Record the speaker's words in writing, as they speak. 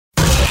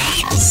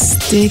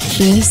Stick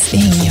this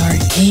in your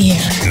ear.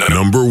 The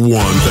number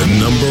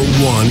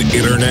one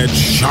internet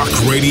shock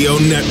radio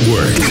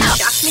network.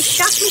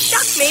 Shock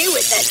me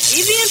with that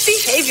deviant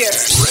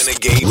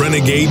behavior.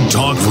 Renegade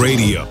Talk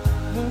Radio.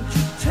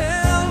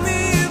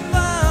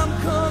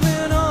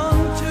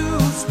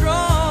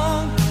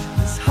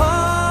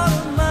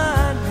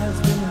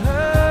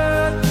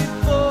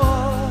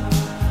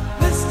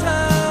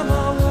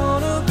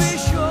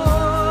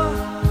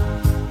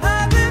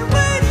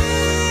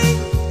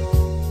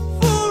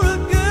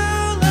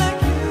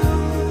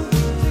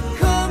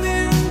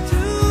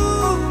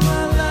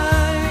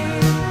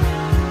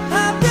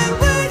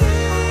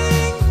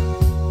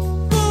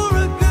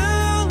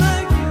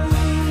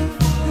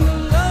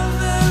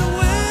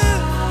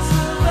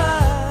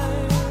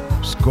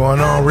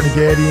 Going on,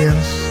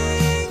 Renegadians?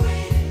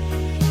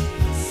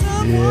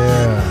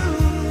 Yeah.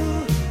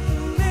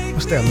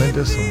 What's that,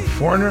 Linda? Some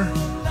Foreigner?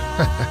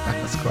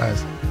 That's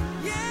classic.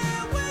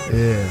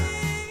 Yeah.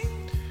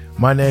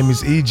 My name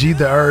is E.G.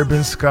 the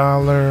Urban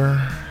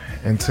Scholar,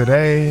 and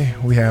today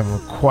we have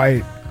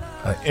quite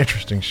an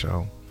interesting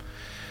show.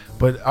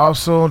 But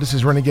also, this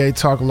is Renegade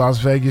Talk Las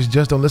Vegas.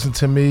 Just don't listen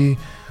to me.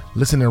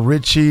 Listen to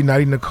Richie,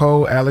 Nighty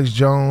Nicole, Alex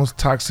Jones,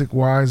 Toxic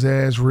Wise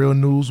Ass, Real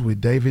News with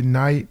David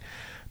Knight,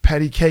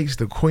 Patty Cakes,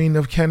 the Queen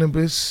of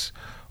Cannabis,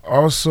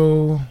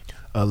 also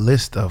a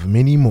list of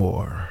many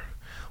more.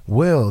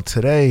 Well,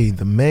 today,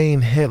 the main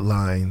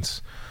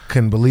headlines,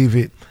 couldn't believe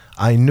it.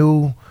 I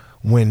knew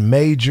when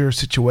major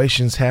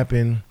situations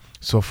happen,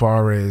 so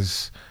far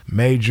as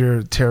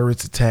major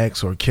terrorist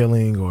attacks or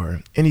killing or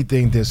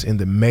anything that's in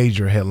the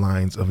major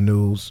headlines of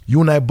news,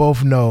 you and I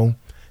both know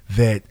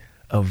that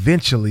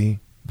eventually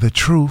the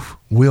truth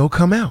will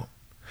come out.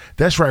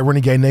 That's right,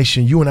 Renegade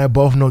Nation. You and I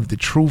both know that the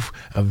truth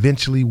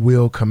eventually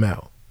will come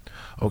out.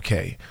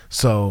 Okay,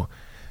 so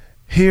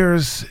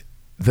here's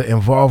the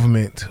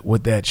involvement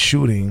with that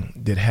shooting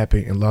that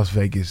happened in Las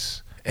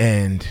Vegas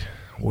and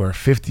where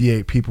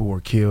 58 people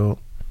were killed.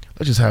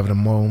 Let's just have a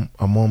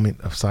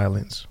moment of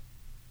silence.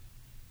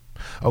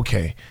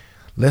 Okay,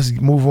 let's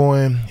move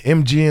on.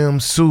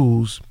 MGM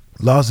sues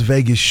Las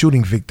Vegas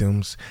shooting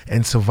victims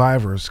and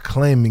survivors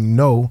claiming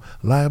no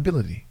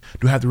liability.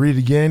 Do I have to read it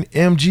again?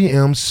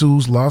 MGM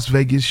sues Las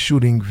Vegas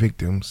shooting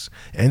victims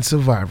and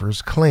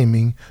survivors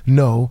claiming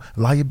no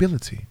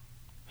liability.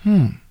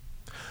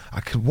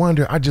 I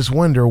just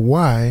wonder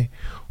why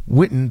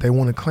wouldn't they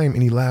want to claim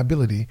any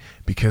liability?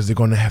 Because they're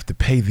going to have to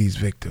pay these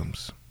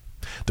victims.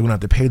 They're going to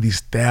have to pay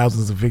these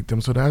thousands of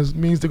victims. So that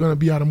means they're going to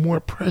be out of more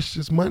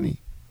precious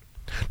money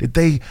that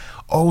they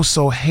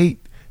also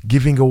hate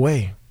giving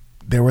away.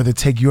 They'd rather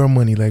take your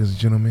money, ladies and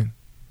gentlemen,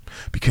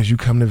 because you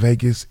come to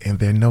Vegas and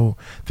they know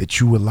that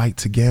you would like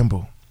to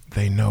gamble.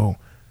 They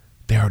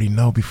already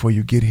know before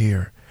you get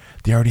here.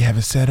 They already have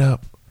it set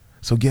up.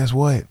 So guess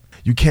what?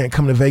 You can't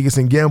come to Vegas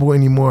and gamble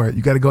anymore.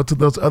 You got to go to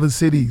those other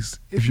cities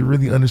if you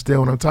really understand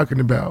what I'm talking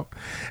about.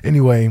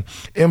 Anyway,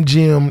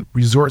 MGM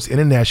Resorts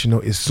International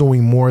is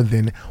suing more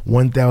than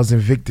 1,000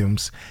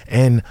 victims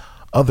and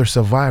other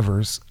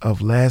survivors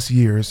of last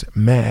year's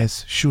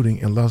mass shooting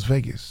in Las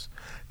Vegas,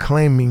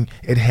 claiming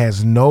it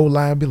has no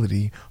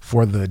liability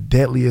for the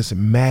deadliest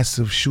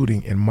massive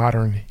shooting in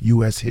modern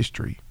U.S.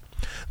 history.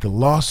 The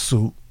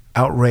lawsuit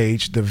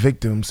outraged the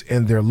victims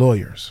and their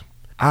lawyers.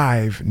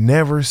 I've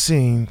never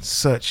seen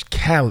such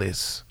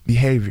callous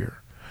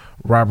behavior,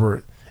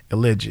 Robert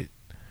Alleged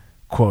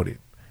quoted.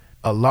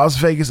 A Las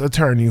Vegas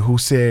attorney who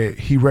said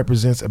he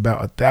represents about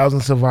 1,000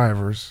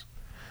 survivors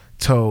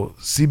told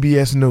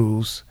CBS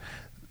News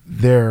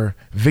they're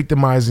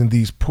victimizing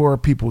these poor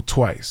people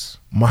twice.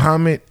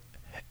 Muhammad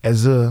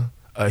Azza,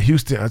 a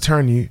Houston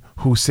attorney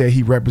who said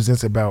he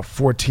represents about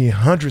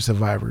 1,400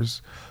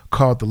 survivors,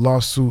 called the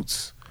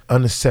lawsuits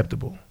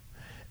unacceptable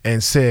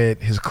and said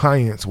his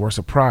clients were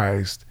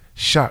surprised,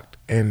 shocked,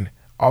 and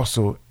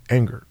also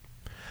angered.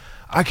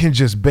 I can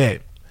just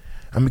bet.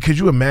 Could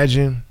you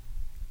imagine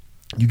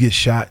you get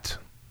shot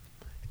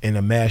in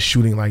a mass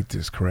shooting like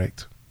this,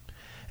 correct?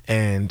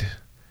 And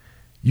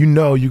you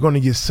know you're going to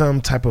get some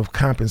type of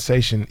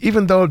compensation,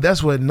 even though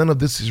that's what none of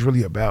this is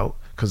really about.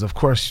 Because, of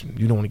course,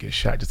 you don't want to get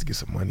shot just to get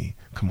some money.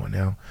 Come on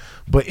now.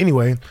 But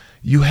anyway,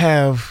 you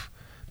have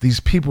these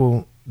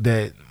people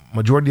that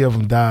majority of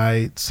them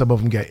died. Some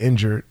of them got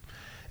injured.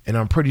 And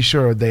I'm pretty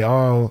sure they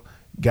all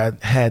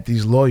had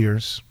these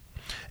lawyers.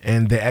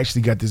 And they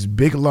actually got this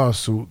big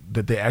lawsuit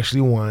that they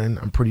actually won.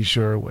 I'm pretty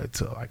sure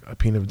like a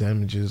punitive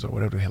damages or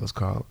whatever the hell it's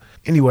called.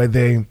 Anyway,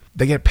 they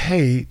get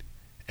paid.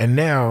 And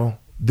now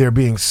they're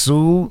being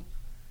sued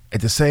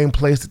at the same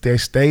place that they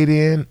stayed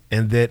in.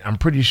 And that I'm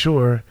pretty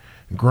sure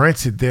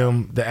granted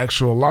them the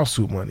actual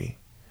lawsuit money.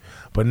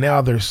 But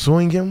now they're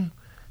suing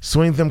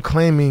them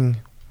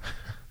claiming,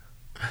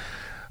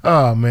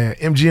 oh man,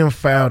 MGM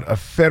filed a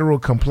federal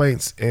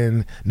complaints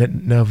in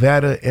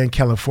Nevada and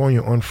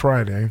California on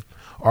Friday,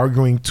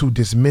 arguing to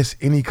dismiss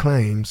any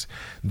claims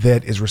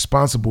that is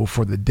responsible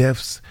for the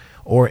deaths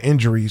or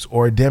injuries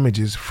or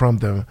damages from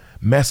the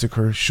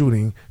massacre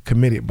shooting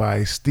committed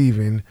by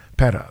Stephen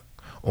Paddock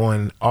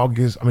on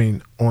October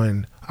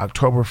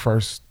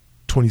 1st,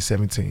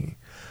 2017.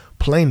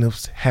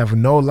 plaintiffs have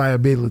no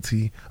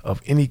liability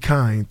of any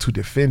kind to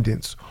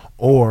defendants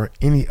or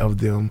any of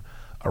them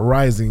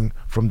arising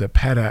from the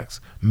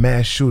Paddock's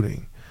mass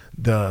shooting,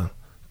 the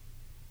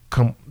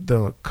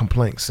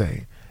complaints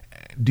say.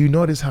 Do you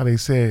notice how they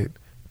said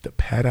the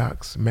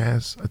Paddock's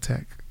mass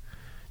attack?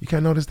 You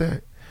can't notice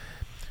that?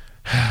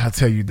 I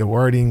tell you, the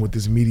wording with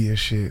this media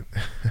shit.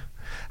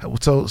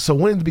 So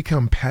when did it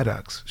become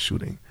Paddock's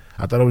shooting?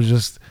 I thought it was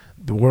just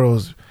the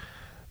world's,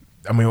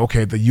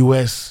 the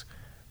U.S.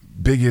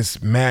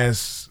 biggest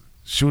mass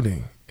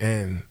shooting.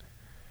 And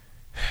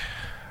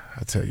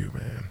I tell you,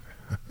 man.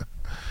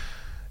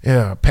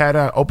 Yeah,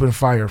 Paddock opened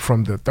fire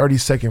from the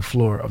 32nd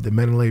floor of the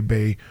Mandalay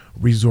Bay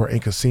Resort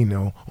and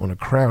Casino on a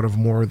crowd of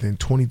more than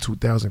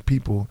 22,000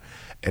 people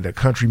at a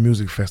country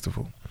music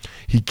festival.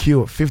 He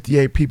killed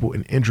 58 people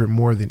and injured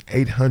more than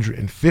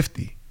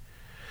 850,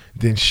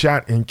 then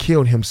shot and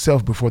killed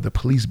himself before the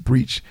police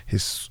breached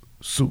his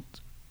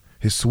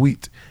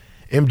suite.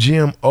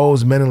 MGM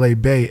owes Mandalay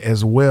Bay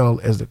as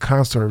well as the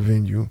concert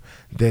venue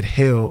that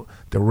held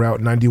the Route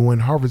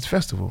 91 Harvest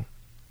Festival.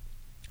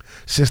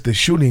 Since the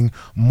shooting,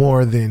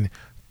 more than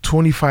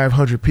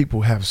 2,500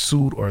 people have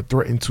sued or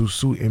threatened to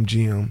sue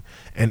MGM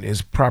and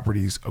its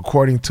properties.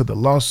 According to the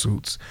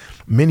lawsuits,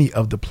 many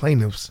of the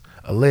plaintiffs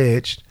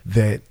alleged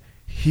that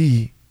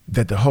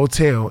the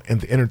hotel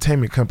and the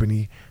entertainment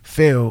company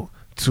failed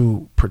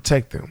to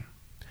protect them.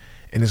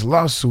 In his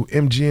lawsuit,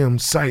 MGM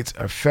cites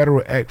a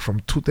federal act from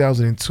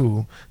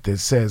 2002 that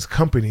says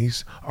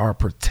companies are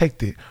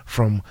protected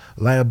from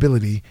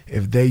liability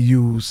if they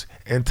use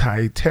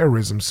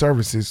anti-terrorism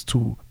services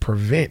to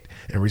prevent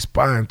and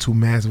respond to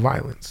mass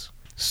violence.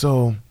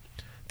 So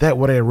that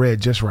what I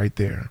read just right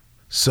there.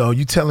 So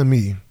you telling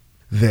me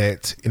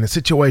that in a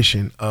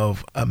situation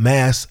of a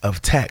mass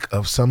attack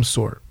of some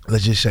sort,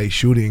 let's just say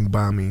shooting,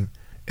 bombing,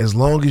 as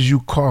long as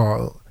you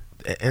call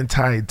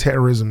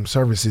anti-terrorism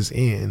services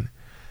in,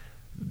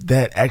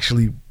 that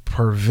actually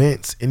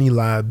prevents any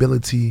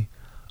liability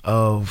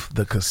of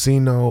the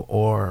casino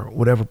or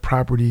whatever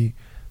property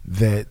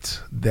that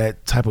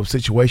type of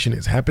situation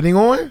is happening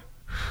on?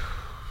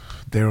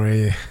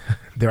 There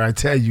I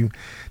tell you,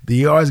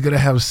 they are always going to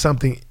have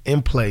something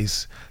in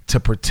place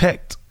to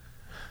protect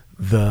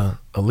the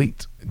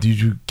elite. Did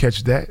you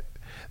catch that?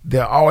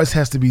 There always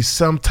has to be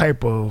some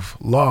type of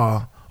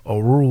law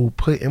or rule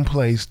put in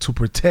place to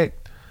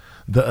protect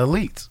the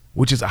elite,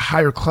 which is a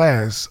higher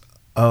class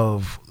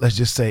of, let's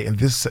just say in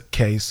this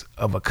case,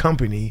 of a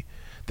company.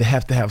 They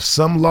have to have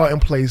some law in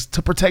place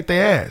to protect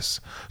their ass.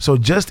 So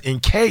just in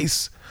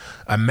case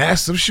a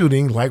massive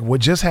shooting like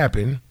what just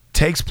happened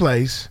takes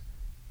place,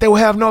 they will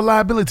have no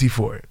liability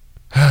for it.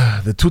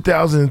 The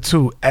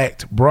 2002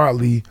 Act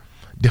broadly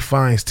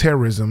defines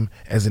terrorism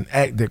as an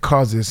act that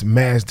causes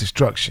mass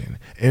destruction,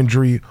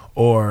 injury,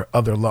 or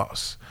other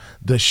loss.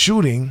 The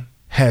shooting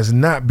has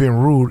not been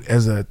ruled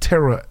as a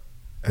terror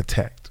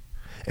attack.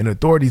 And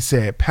authorities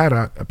said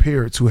Paddock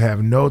appeared to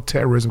have no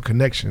terrorism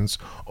connections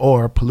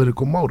or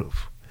political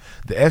motive.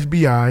 The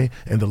FBI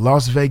and the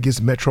Las Vegas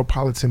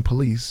Metropolitan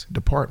Police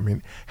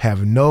Department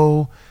have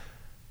no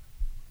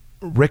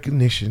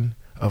recognition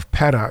of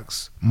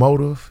Paddock's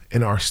motive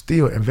and are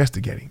still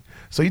investigating.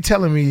 So you're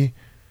telling me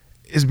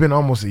it's been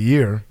almost a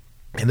year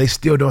and they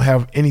still don't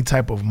have any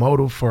type of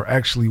motive for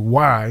actually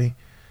why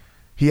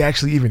he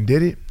actually even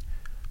did it?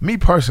 Me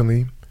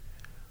personally,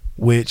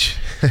 which...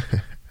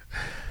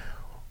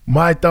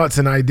 my thoughts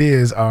and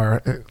ideas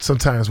are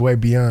sometimes way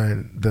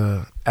beyond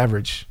the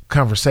average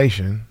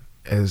conversation,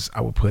 as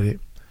I would put it.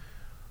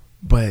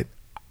 But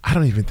I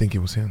don't even think it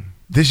was him.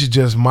 This is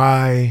just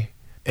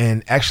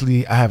and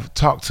actually I have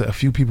talked to a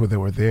few people that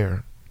were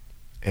there,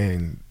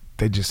 and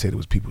they just said it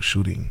was people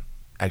shooting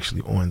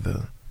actually on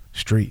the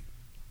street,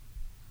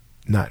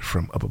 not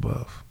from up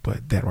above.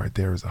 But that right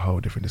there is a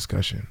whole different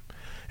discussion.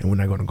 And we're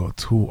not going to go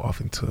too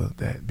off into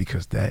that,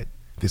 because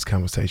this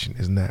conversation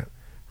is not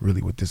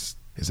really what this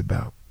is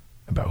about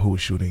who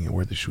was shooting and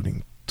where the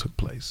shooting took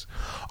place.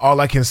 All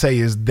I can say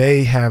is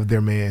they have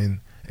their man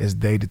as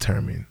they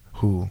determine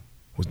who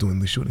was doing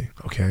the shooting,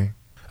 okay?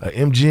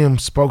 MGM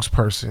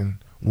spokesperson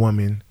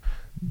woman,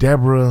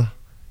 Deborah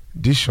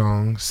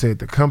Dishong, said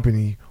the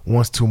company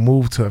wants to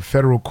move to a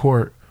federal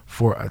court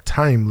for a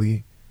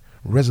timely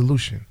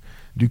resolution.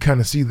 Do you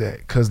kind of see that?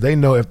 Because they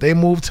know if they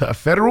move to a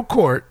federal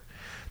court,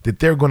 that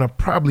they're going to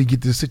probably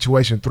get this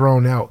situation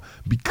thrown out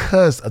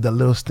because of the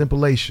little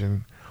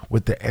stipulation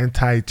with the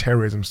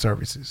anti-terrorism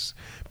services,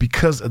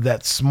 because of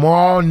that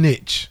small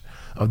niche,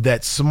 of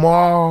that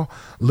small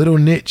little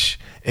niche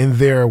in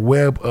their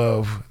web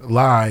of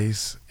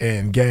lies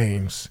and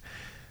games.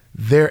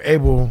 They're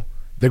going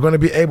to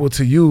be able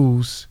to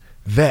use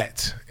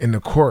that in the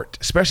court,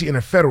 especially in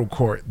a federal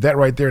court. That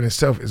right there in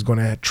itself is going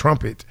to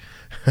trump it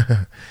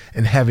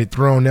and have it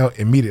thrown out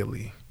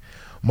immediately.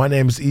 My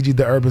name is E.G.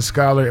 the Urban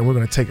Scholar, and we're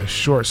going to take a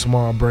short,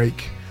 small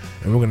break,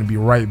 and we're going to be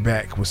right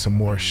back with some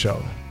more show.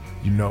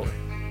 You know it.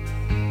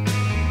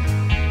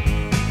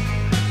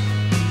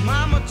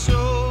 Mama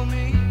told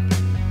me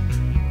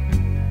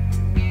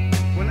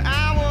when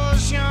I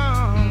was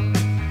young,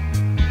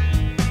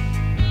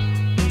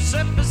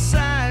 sit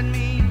beside me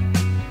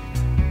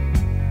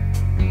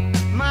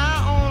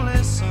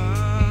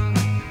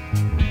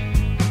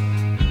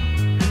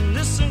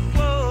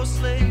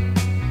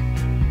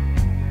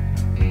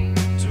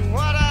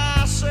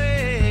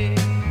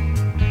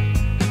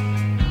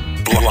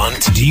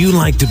blunt? Do you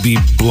like to be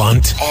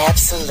blunt?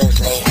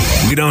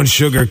 Absolutely. We don't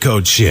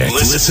sugarcoat shit.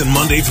 Listen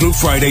Monday through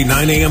Friday,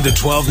 9 a.m. to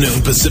 12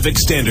 noon Pacific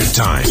Standard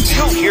Time.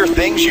 You'll hear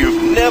things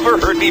you've never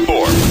heard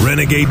before.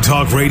 Renegade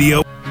Talk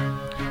Radio.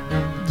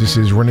 This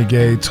is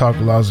Renegade Talk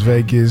Las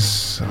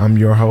Vegas. I'm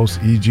your host,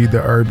 E.G.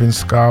 the Urban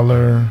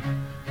Scholar.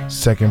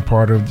 Second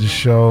part of the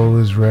show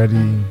is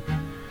ready.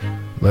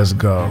 Let's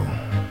go.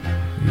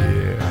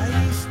 Yeah. I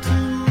used to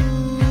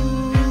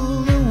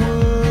rule the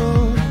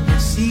world.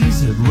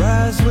 Seas would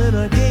rise when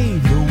I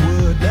gave the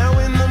word. Now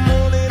in the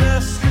morning I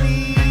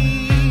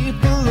sleep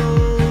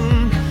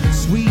alone.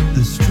 Sweep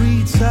the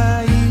streets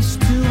I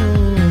used to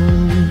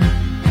own.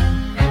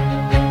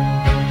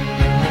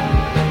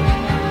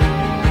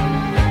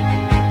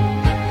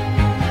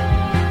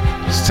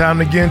 It's time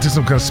to get into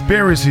some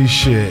conspiracy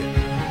shit.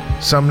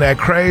 Some of that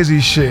crazy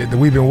shit that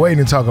we've been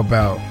waiting to talk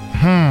about.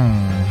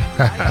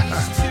 I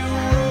used to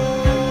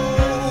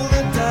roll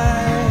the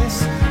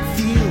dice.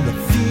 Feel the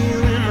fear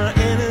in my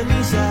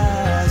enemy's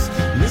eyes.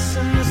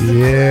 Listen to the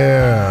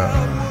Yeah.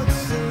 crowd would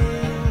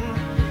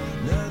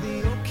sing. Now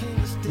the old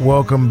king's dead.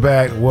 Welcome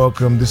back.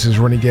 Welcome. This is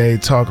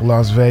Renegade Talk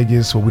Las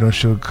Vegas, where we don't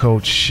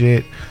sugarcoat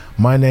shit.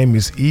 My name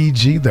is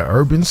E.G. the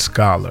Urban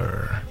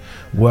Scholar,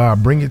 where I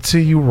bring it to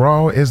you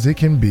raw as it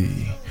can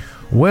be.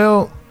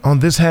 Well, on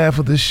this half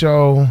of the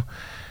show,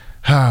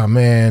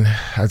 man,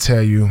 I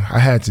tell you, I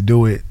had to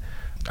do it.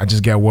 I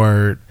just got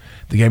word.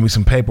 They gave me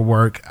some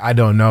paperwork. I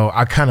don't know.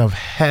 I kind of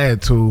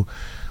had to.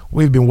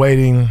 We've been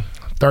waiting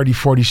 30,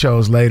 40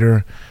 shows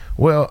later.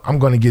 Well, I'm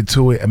going to get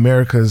to it.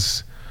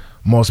 America's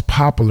most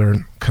popular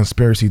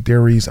conspiracy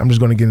theories. I'm just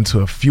going to get into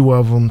a few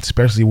of them,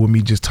 especially with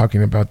me just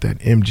talking about that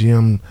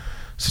MGM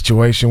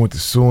situation with the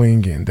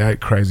suing and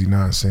that crazy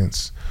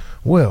nonsense.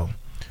 Well,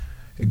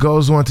 it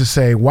goes on to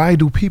say, why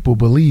do people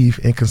believe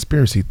in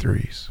conspiracy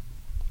theories?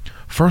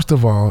 First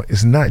of all,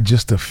 it's not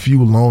just a few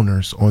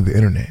loners on the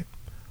internet.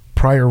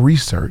 Prior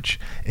research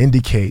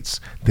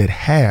indicates that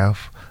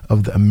half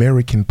of the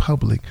American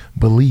public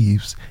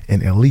believes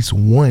in at least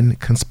one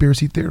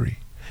conspiracy theory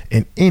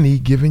in any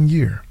given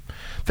year.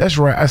 That's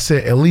right, I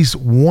said at least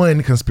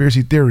one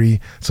conspiracy theory.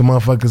 Some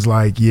motherfuckers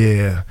like,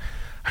 yeah,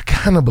 I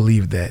kind of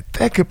believe that.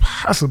 That could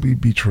possibly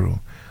be true.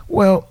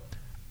 Well,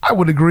 I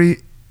would agree,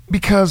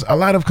 because a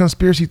lot of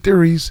conspiracy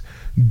theories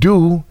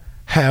do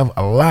have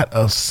a lot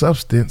of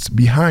substance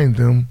behind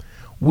them,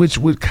 which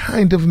would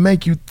kind of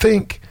make you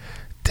think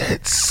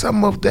that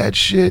some of that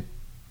shit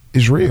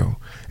is real.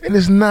 And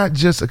it's not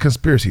just a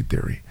conspiracy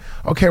theory.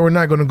 Okay, we're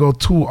not going to go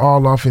too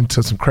all off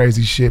into some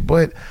crazy shit,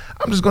 but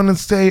I'm just going to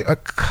say a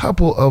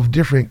couple of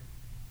different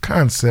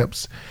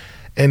concepts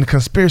and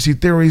conspiracy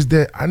theories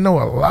that I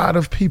know a lot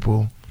of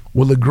people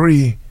will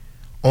agree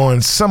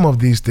on some of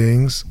these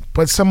things,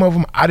 but some of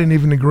them I didn't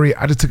even agree.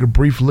 I just took a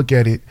brief look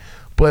at it,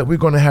 but we're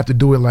going to have to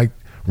do it like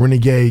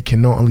Renegade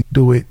can only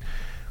do it.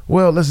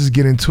 Well, let's just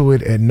get into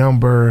it at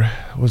number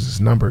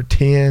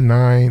 10,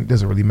 9,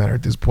 doesn't really matter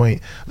at this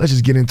point. Let's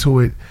just get into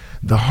it.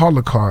 The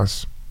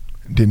Holocaust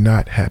did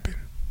not happen.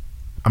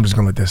 I'm just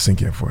going to let that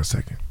sink in for a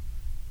second.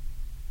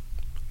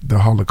 The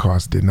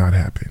Holocaust did not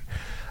happen.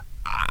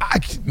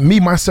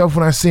 Myself,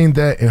 when I seen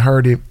that and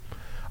heard it,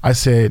 I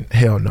said,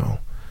 hell no.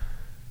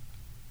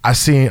 I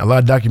seen a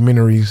lot of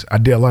documentaries. I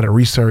did a lot of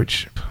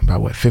research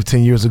about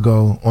 15 years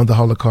ago on the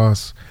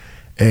Holocaust.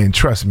 And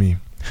trust me,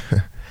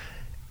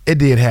 it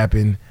did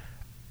happen.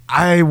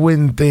 I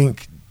wouldn't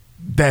think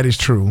that is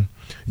true.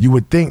 You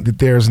would think that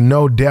there's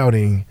no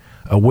doubting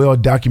a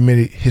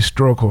well-documented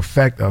historical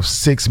fact of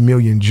 6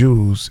 million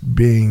Jews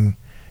being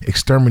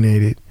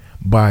exterminated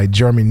by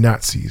German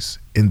Nazis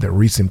in the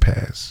recent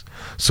past,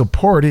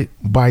 supported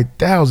by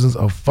thousands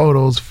of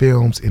photos,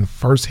 films, and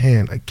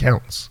first-hand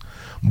accounts.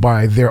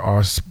 But there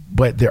are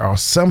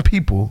some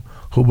people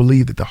who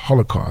believe that the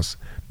Holocaust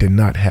did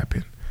not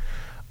happen.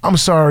 I'm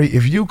sorry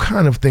if you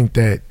kind of think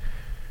that.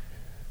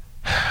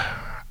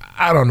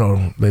 I don't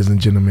know, ladies and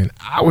gentlemen.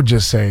 I would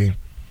just say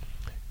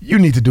you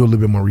need to do a little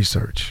bit more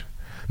research.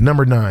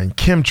 Number 9,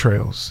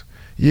 chemtrails.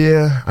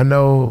 Yeah, I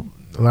know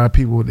a lot of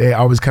people, they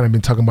always kind of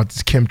been talking about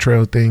these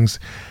chemtrail things.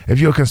 If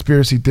you're a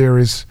conspiracy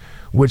theorist,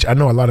 which I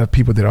know a lot of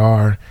people that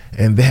are,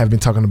 and they have been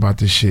talking about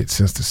this shit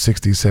since the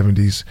 60s,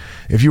 70s.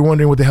 If you're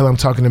wondering what the hell I'm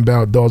talking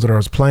about, those are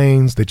those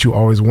planes that you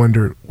always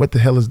wonder, what the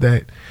hell is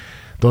that?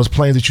 Those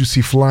planes that you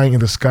see flying in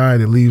the sky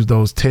that leaves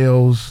those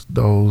tails,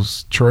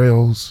 those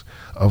trails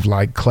of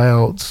like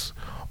clouds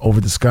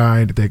over the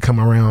sky that they come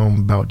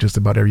around just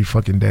about every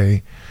fucking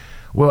day.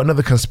 Well,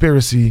 another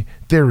conspiracy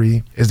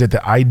theory is that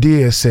the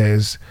idea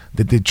says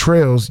that the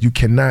trails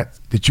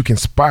that you can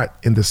spot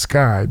in the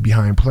sky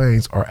behind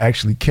planes are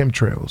actually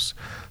chemtrails,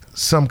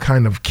 some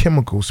kind of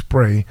chemical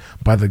spray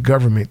by the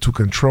government to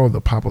control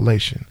the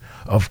population.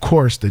 Of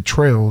course, the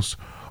trails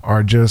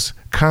are just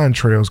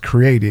contrails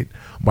created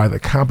by the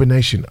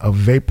combination of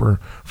vapor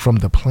from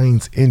the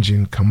plane's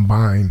engine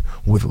combined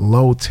with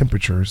low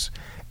temperatures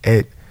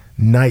at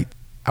night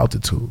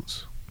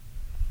altitudes.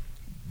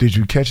 Did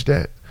you catch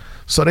that?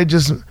 So they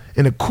just,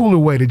 in a cooler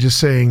way, they're just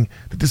saying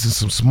that this is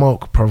some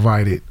smoke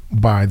provided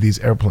by these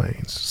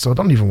airplanes. So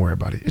don't even worry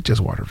about it. It's just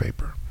water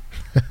vapor.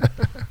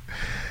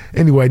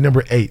 Anyway,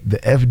 number 8, the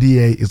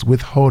FDA is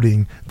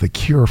withholding the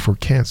cure for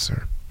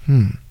cancer.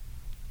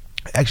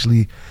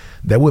 Actually,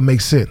 that would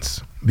make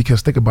sense,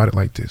 because think about it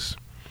like this.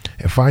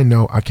 If I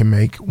know I can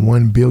make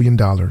 $1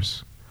 billion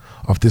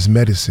off this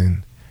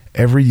medicine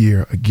every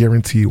year, a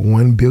guaranteed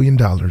 $1 billion,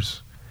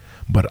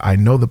 but I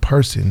know the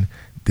person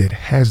that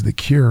has the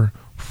cure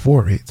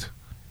for it,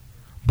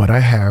 but I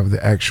have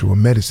the actual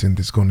medicine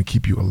that's going to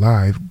keep you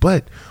alive,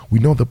 but we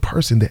know the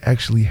person that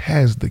actually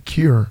has the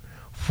cure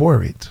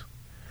for it.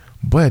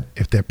 But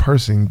if that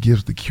person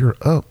gives the cure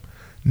up,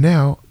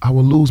 now I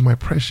will lose my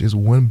precious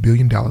 $1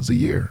 billion a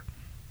year.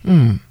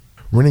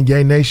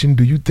 Renegade Nation,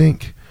 do you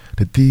think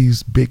that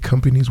these big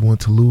companies want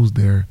to lose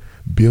their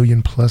 $1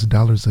 billion+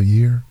 a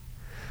year?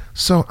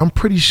 So I'm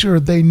pretty sure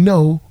they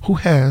know who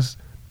has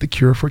the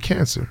cure for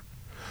cancer.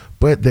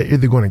 But they're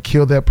either going to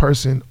kill that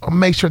person or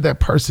make sure that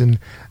person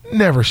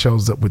never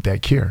shows up with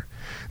that cure.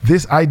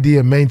 This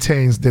idea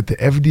maintains that the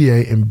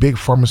FDA and big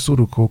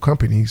pharmaceutical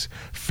companies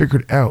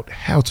figured out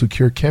how to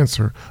cure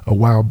cancer a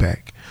while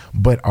back,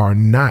 but are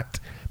not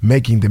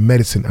making the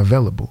medicine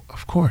available,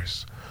 of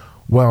course.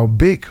 While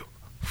big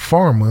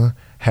pharma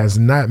has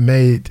not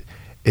made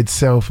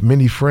itself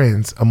many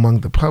friends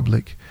among the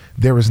public,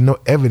 there is no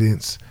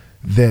evidence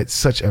that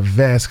such a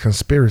vast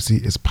conspiracy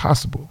is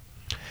possible,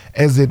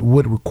 as it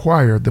would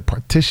require the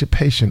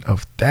participation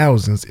of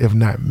thousands, if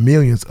not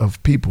millions,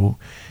 of people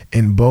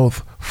in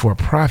both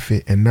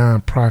for-profit and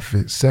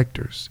non-profit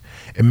sectors.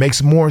 It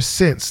makes more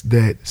sense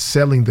that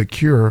selling the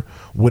cure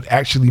would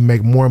actually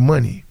make more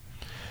money.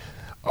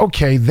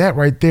 Okay, that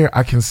right there,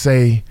 I can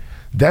say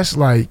that's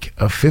like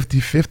a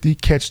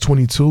 50-50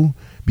 catch-22,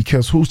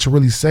 because who's to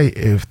really say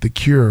if the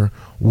cure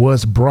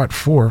was brought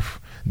forth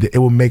that it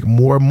will make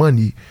more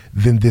money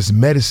than this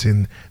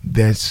medicine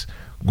that's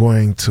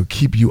going to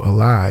keep you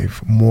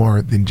alive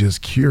more than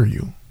just cure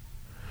you.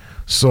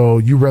 So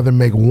you rather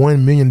make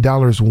 $1 million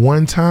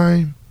one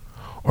time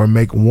or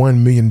make $1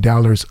 million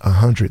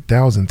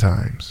 100,000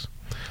 times?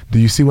 Do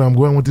you see where I'm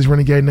going with this,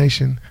 Renegade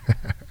Nation?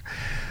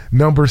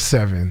 Number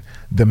 7,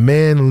 the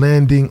man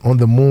landing on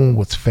the moon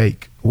was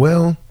fake.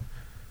 Well,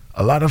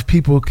 a lot of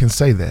people can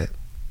say that.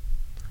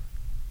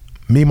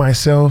 Me,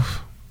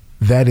 myself,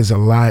 that is a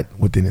lot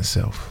within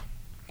itself.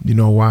 You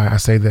know why I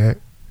say that?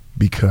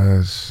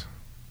 Because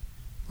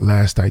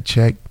last I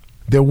checked,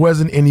 there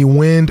wasn't any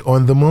wind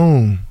on the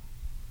moon.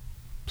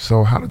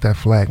 So how did that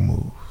flag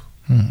move?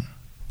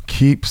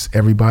 Keeps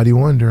everybody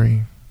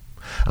wondering.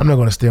 I'm not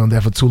going to stay on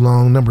that for too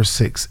long. Number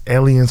 6,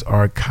 aliens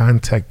are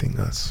contacting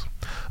us.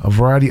 A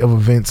variety of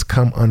events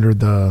come under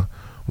the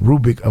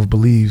rubric of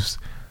beliefs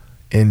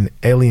in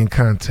alien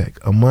contact.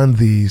 Among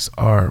these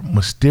are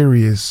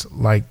mysterious,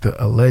 like the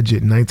alleged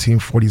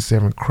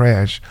 1947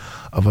 crash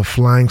of a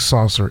flying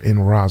saucer in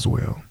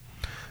Roswell,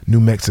 New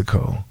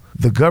Mexico.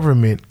 The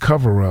government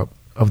cover-up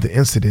of the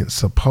incident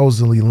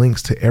supposedly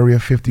links to Area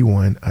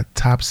 51, a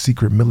top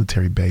secret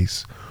military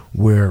base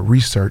where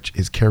research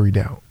is carried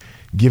out,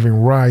 giving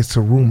rise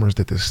to rumors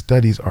that the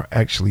studies are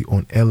actually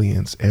on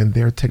aliens and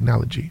their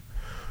technology.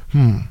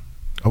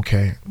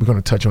 Okay, we're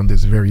going to touch on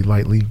this very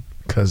lightly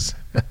because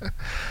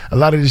a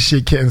lot of this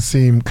shit can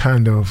seem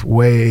kind of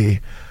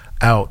way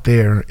out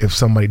there if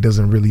somebody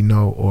doesn't really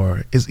know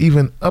or is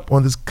even up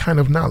on this kind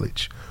of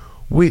knowledge,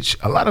 which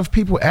a lot of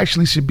people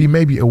actually should be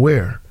maybe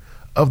aware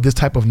of this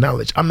type of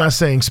knowledge. I'm not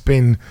saying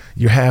spend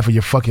your half of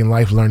your fucking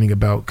life learning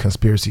about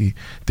conspiracy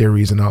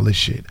theories and all this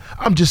shit.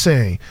 I'm just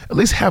saying at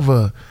least have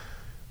a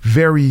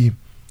very,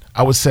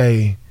 I would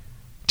say,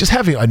 just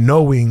having a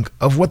knowing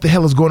of what the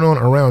hell is going on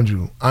around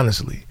you,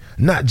 honestly,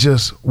 not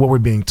just what we're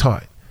being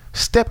taught.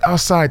 Step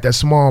outside that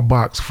small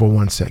box for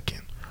 1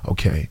 second,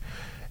 okay?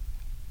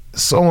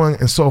 So on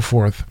and so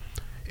forth.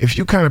 If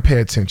you kind of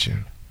pay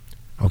attention,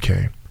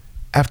 okay,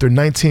 after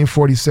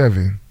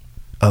 1947,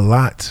 a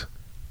lot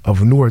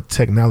of newer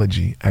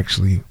technology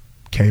actually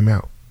came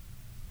out.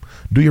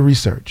 Do your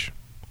research.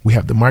 We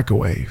have the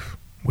microwave,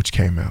 which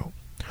came out.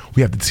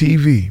 We have the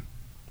TV,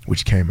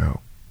 which came out.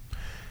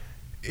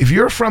 If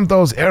you're from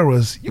those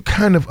eras, you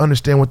kind of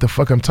understand what the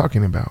fuck I'm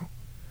talking about.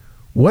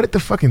 Where did the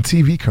fucking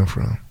TV come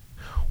from?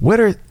 Where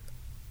did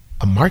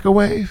a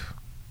microwave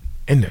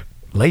in the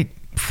late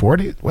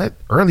 40s? What?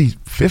 Early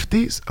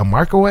 50s? A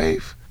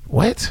microwave?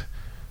 What?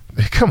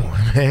 Come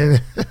on,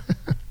 man.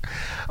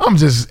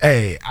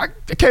 I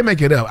can't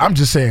make it up. I'm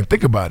just saying,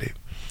 think about it.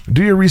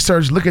 Do your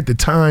research, look at the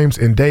times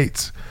and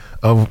dates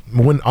of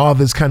when all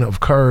this kind of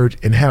occurred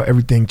and how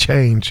everything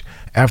changed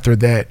after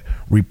that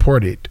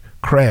reported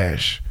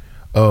crash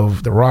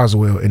of the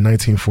Roswell in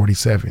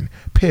 1947.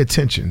 Pay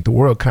attention. The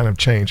world kind of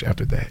changed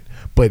after that.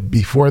 But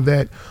before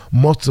that,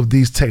 most of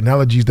these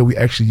technologies that we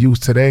actually use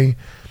today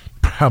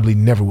probably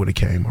never would have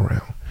came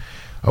around.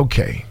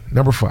 Okay,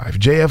 number 5,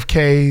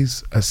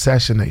 JFK's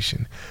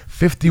assassination.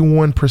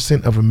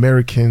 51% of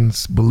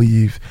Americans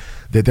believe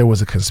that there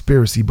was a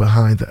conspiracy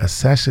behind the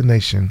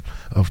assassination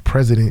of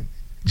President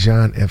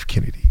John F.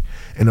 Kennedy.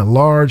 In a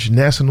large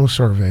national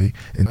survey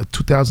in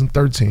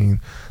 2013,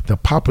 the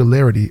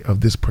popularity of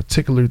this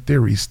particular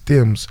theory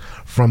stems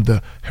from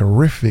the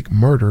horrific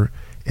murder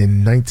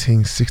in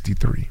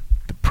 1963.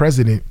 The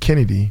President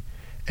Kennedy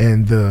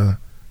and the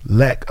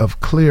lack of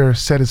clear,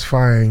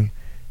 satisfying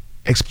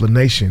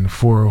explanation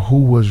for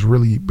who was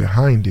really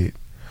behind it,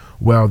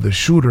 while the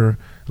shooter,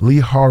 Lee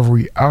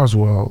Harvey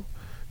Oswald,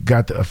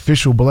 got the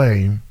official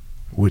blame,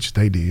 which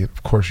they did.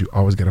 Of course, you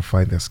always got to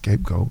find that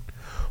scapegoat.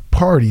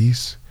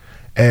 Parties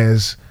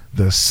as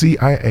the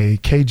CIA,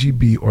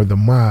 KGB, or the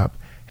mob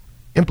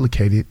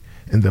implicated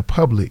in the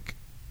public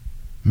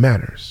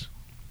matters.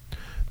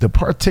 The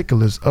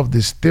particulars of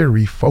this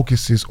theory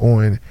focuses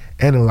on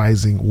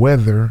analyzing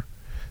whether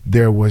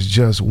there was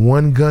just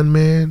one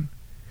gunman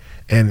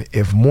and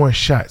if more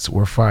shots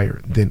were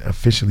fired than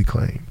officially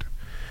claimed.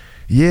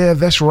 Yeah,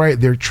 that's right.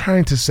 They're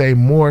trying to say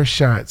more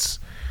shots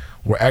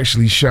were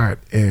actually shot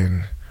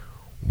and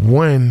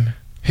one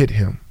hit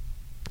him.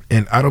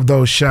 And out of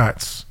those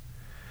shots,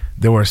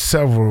 there were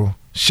several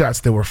shots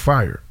that were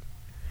fired.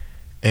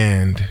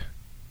 And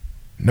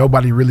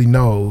nobody really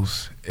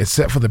knows,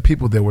 except for the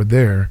people that were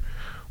there,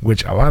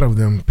 which a lot of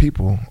them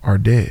people are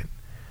dead.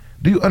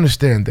 Do you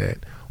understand that?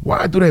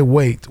 Why do they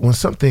wait when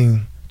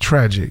something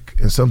tragic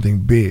and something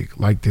big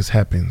like this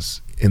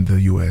happens in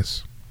the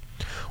U.S.?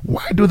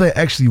 Why do they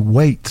actually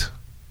wait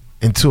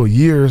until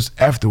years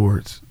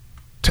afterwards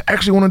to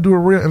actually want to do a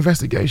real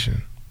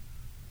investigation?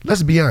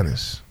 Let's be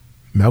honest.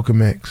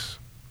 Malcolm X,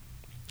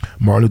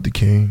 Martin Luther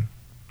King,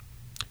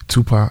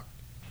 Tupac,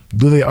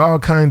 do they all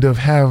kind of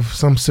have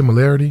some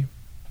similarity?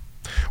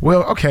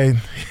 Well, okay,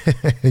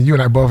 you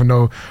and I both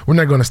know we're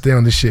not going to stay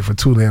on this shit for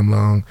too damn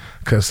long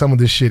because some of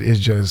this shit is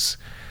just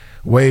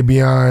way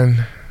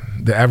beyond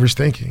the average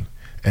thinking.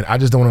 And I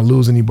just don't want to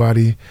lose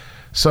anybody.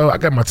 So I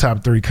got my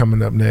top 3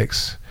 coming up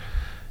next.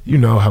 You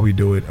know how we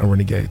do it on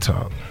Renegade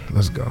Talk.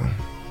 Let's go.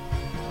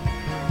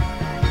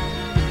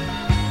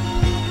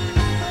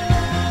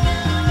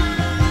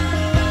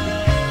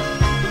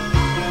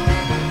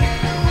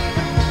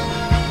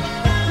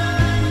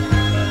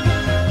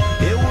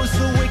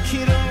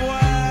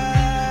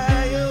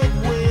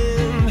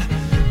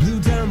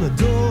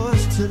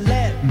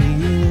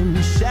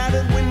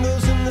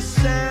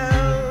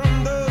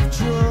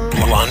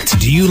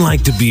 Do you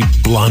like to be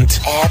blunt?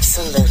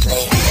 Absolutely.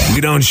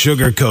 We don't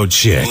sugarcoat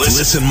shit.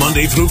 Listen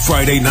Monday through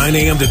Friday, 9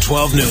 a.m. to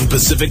 12 noon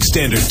Pacific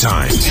Standard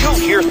Time. You'll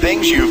hear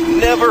things you've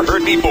never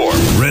heard before.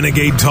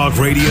 Renegade Talk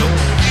Radio.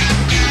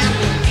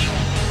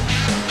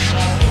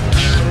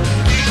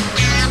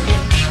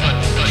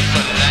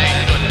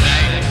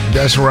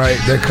 That's right.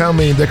 They're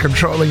coming. They're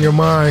controlling your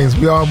minds.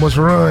 We all must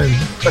run.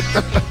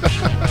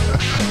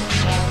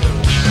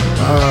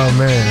 Oh,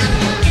 man.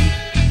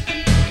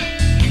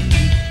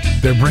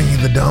 They're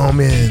bringing the dome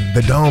in.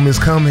 The dome is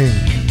coming.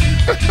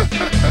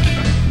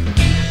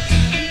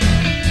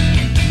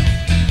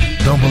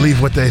 Don't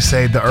believe what they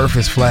say. The earth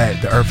is flat.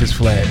 The earth is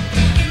flat.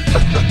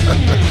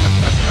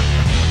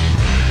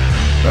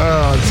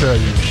 Oh, I'll tell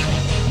you.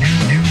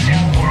 New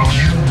world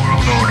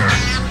order.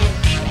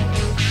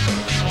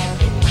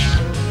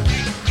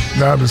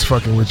 No, I'm just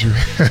fucking with you.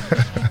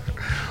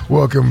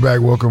 Welcome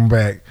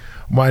back.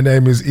 My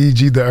name is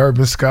E.G. the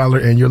Urban Scholar,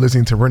 and you're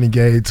listening to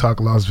Renegade Talk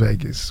Las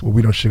Vegas, where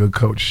we don't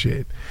sugarcoat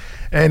shit.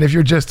 And if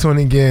you're just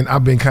tuning in,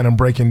 I've been kind of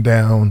breaking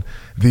down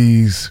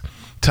these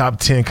top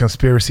 10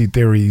 conspiracy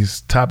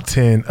theories, top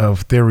 10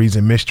 of theories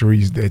and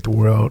mysteries that the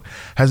world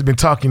has been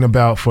talking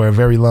about for a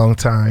very long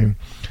time.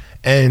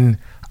 And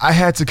I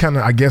had to kind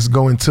of, I guess,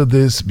 go into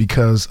this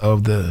because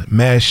of the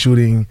mass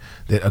shooting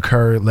that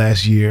occurred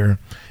last year.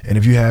 And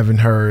if you haven't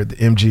heard, the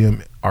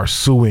MGM are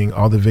suing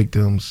all the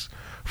victims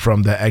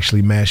from the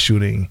actually mass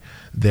shooting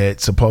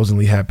that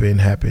supposedly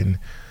happened.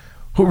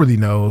 Who really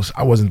knows?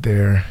 I wasn't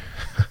there.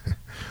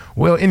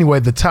 Well, anyway,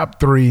 the top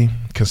 3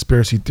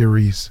 conspiracy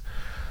theories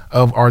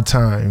of our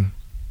time.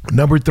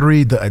 Number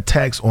 3, the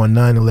attacks on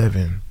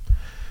 9/11.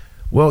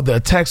 Well, the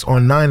attacks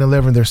on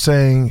 9/11, they're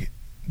saying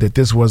that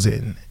this was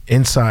an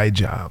inside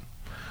job,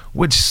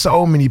 which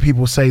so many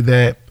people say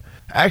that.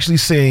 I actually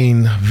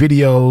seen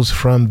videos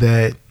from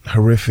that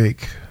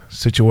horrific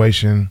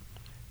situation,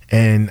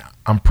 and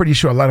I'm pretty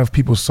sure a lot of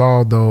people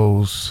saw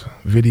those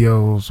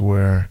videos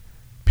where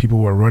people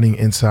were running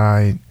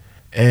inside,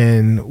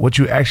 and what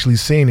you actually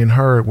seen and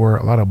heard were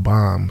a lot of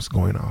bombs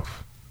going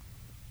off.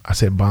 I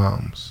said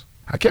bombs.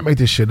 I can't make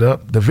this shit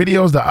up. The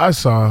videos that I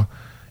saw,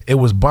 it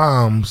was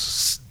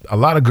bombs, a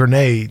lot of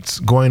grenades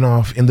going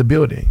off in the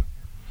building.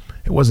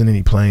 It wasn't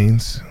any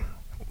planes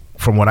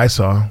from what I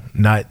saw,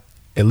 not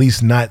at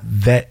least not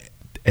that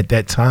at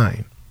that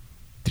time.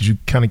 Did you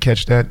kind of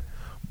catch that?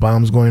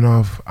 Bombs going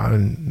off. I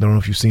don't know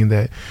if you've seen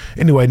that.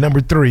 Anyway,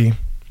 number 3,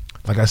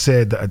 like I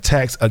said, the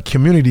attacks, a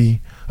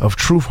community of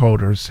truth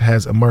holders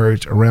has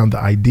emerged around the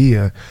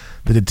idea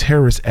that the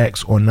terrorist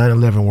acts on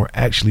 9/11 were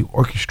actually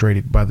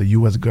orchestrated by the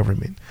U.S.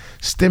 government,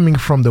 stemming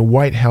from the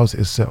White House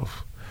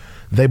itself.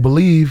 They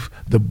believe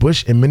the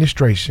Bush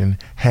administration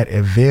had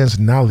advanced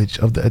knowledge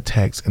of the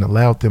attacks and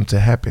allowed them to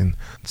happen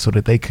so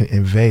that they could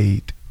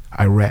invade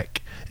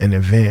Iraq and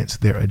advance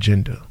their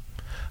agenda.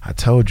 I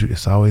told you,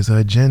 it's always an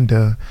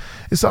agenda.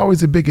 It's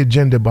always a big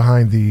agenda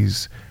behind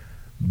these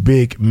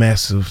big,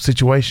 massive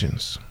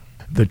situations.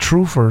 The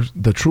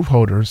truth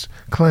holders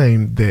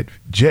claimed that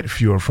jet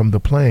fuel from the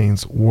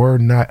planes were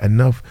not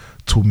enough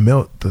to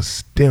melt the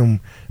stem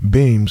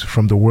beams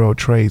from the World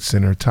Trade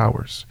Center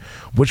towers,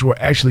 which were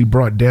actually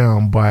brought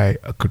down by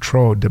a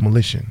controlled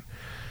demolition.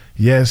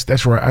 Yes,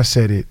 that's right, I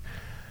said it.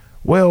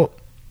 Well,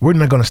 we're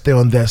not going to stay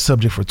on that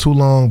subject for too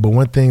long, but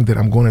one thing that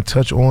I'm going to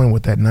touch on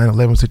with that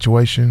 9/11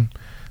 situation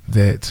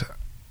that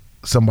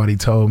somebody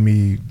told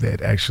me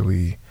that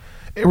actually,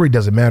 it really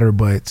doesn't matter,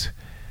 but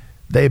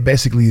they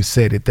basically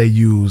said that they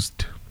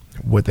used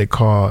what they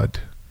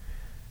called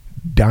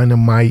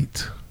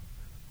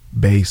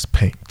dynamite-based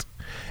paint.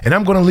 And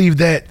I'm going to leave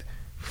that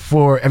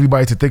for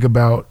everybody to think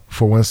about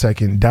for 1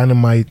 second.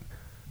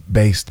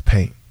 Dynamite-based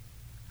paint.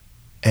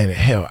 And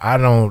hell, I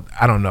don't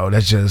know.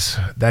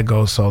 That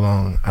goes so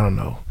long. I don't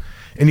know.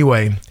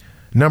 Anyway,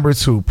 number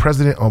 2,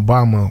 President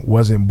Obama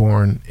wasn't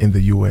born in the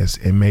U.S.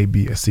 and may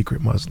be a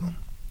secret Muslim.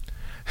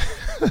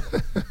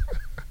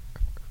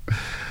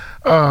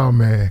 Oh,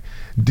 man.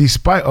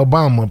 Despite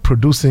Obama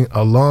producing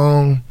a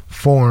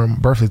long-form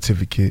birth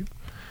certificate,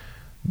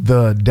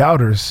 the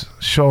doubters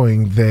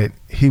showing that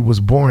he was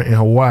born in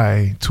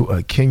Hawaii to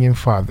a Kenyan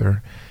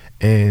father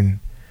and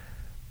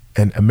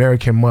an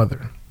American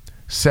mother.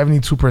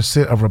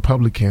 72% of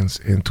Republicans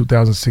in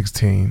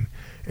 2016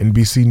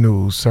 NBC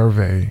News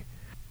survey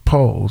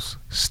polls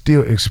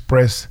still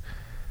express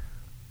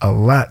a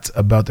lot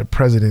about the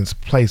president's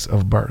place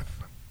of birth.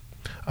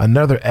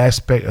 Another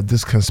aspect of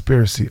this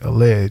conspiracy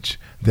alleged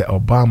that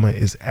Obama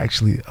is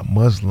actually a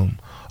Muslim.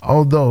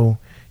 Although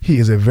he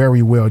is a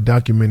very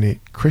well-documented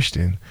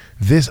Christian,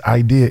 this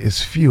idea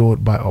is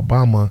fueled by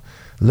Obama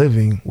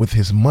living with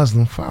his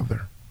Muslim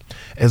father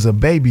as a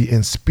baby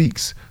and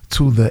speaks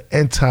to the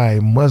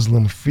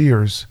anti-Muslim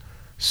fears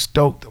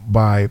stoked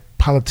by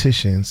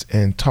politicians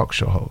and talk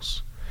show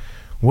hosts.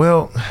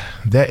 Well,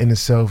 that in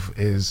itself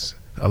is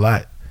a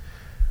lot.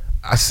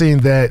 I seen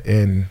that,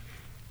 and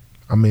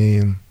I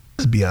mean,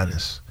 let's be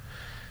honest.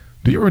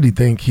 Do you really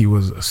think he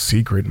was a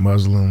secret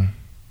Muslim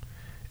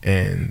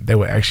and they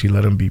would actually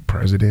let him be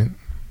president?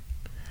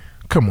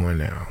 Come on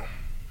now.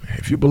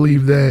 If you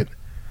believe that,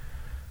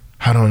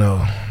 I don't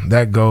know.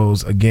 That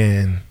goes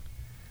again,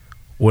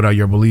 what are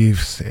your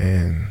beliefs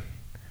and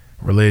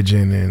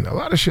religion and a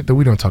lot of shit that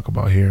we don't talk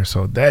about here.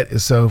 So that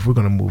itself, we're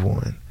going to move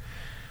on.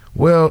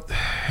 Well,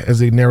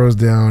 as it narrows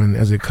down and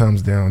as it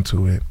comes down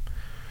to it,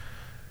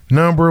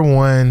 number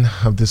 1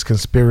 of this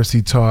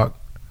conspiracy talk,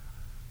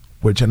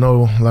 which I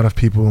know a lot of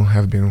people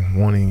have been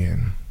wanting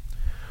and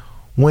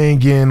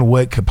weighing in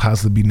what could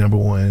possibly be number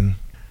 1.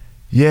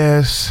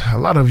 Yes, a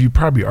lot of you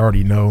probably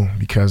already know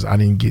because I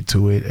didn't get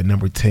to it at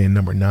number 10,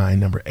 number 9,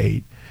 number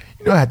 8.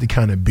 You know, I had to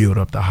kind of build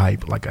up the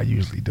hype like I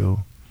usually do.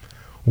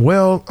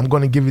 Well, I'm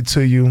going to give it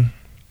to you.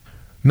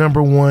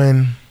 Number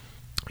 1,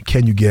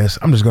 can you guess?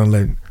 I'm just going to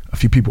let a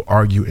few people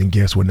argue and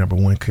guess what number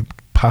 1 could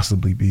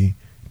possibly be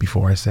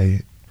before I say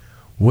it.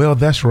 Well,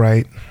 that's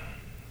right.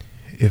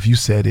 If you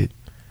said it,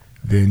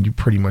 then you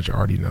pretty much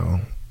already know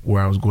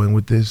where I was going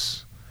with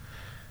this.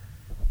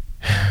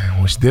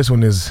 Which this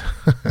one is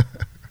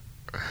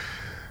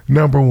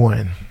number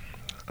 1,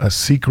 a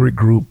secret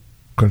group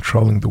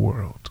controlling the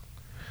world.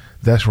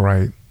 That's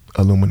right,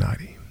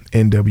 Illuminati,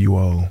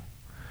 NWO,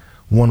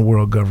 One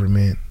World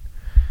Government.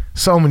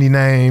 So many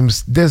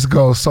names. This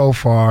goes so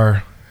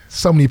far.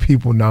 So many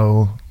people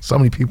know. So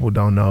many people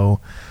don't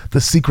know.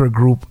 The secret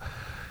group,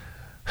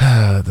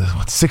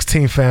 the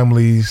 16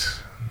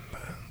 families,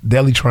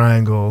 Deadly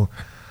Triangle,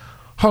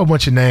 whole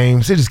bunch of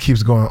names. It just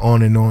keeps going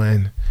on and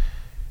on.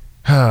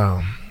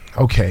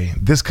 Okay,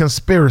 this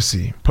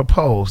conspiracy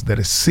proposed that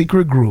a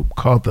secret group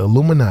called the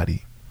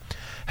Illuminati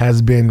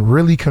has been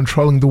really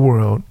controlling the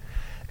world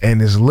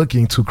and is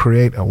looking to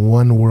create a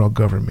one world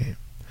government.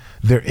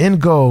 Their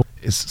end goal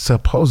is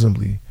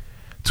supposedly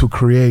to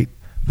create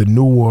the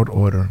New World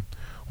Order,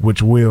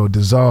 which will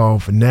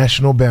dissolve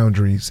national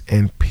boundaries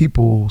and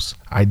people's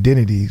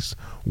identities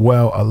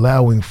while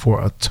allowing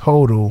for a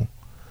total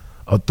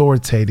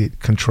authoritative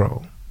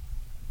control.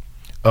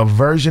 A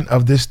version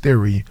of this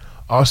theory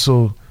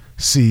also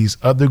sees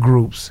other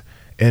groups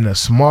in a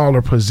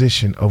smaller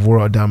position of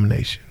world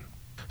domination,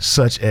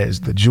 such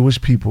as the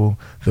Jewish people,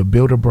 the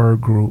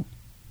Bilderberg Group,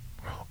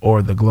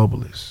 or the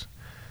globalists,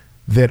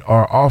 that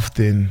are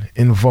often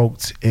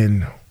invoked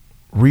in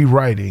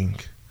rewriting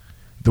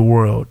the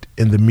world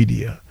in the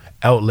media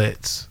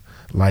outlets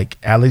like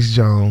Alex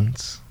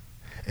Jones,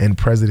 and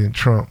President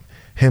Trump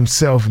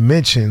himself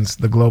mentions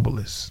the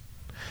globalists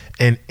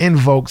and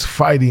invokes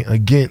fighting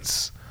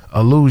against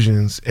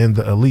illusions and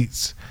the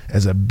elites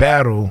as a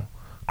battle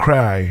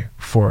cry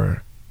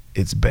for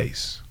its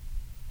base.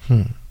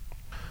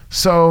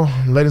 So,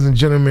 ladies and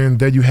gentlemen,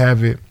 there you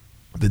have it.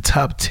 The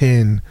top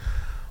 10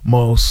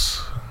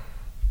 most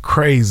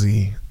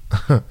crazy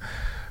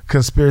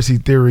conspiracy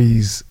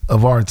theories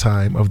of our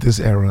time, of this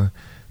era,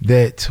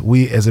 that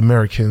we as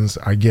Americans,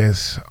 I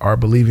guess, are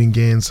believing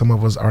in. Some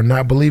of us are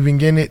not believing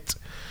in it.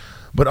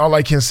 But all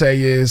I can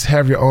say is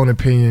have your own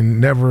opinion.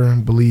 Never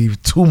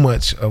believe too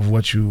much of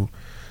what you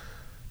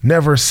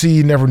never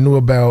see, never knew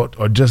about,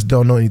 or just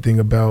don't know anything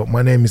about.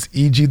 My name is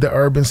E.G. the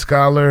Urban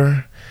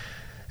Scholar,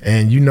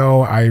 and you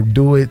know I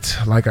do it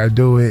like I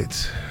do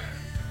it.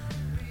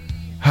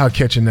 I'll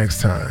catch you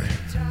next time.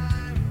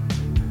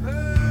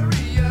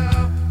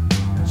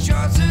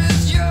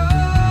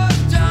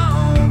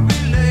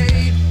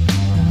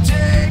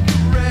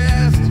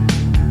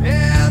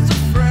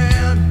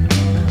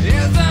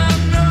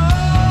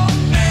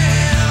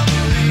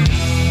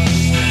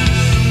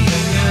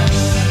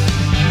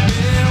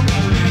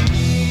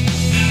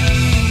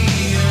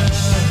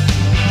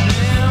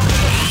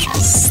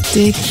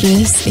 Stick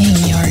this in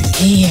your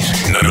ear.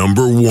 The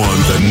number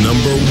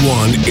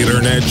one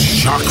internet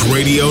shock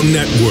radio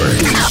network.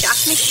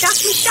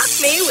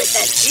 Shock me with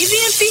that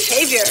deviant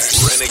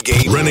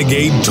behavior.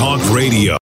 Renegade Talk Radio.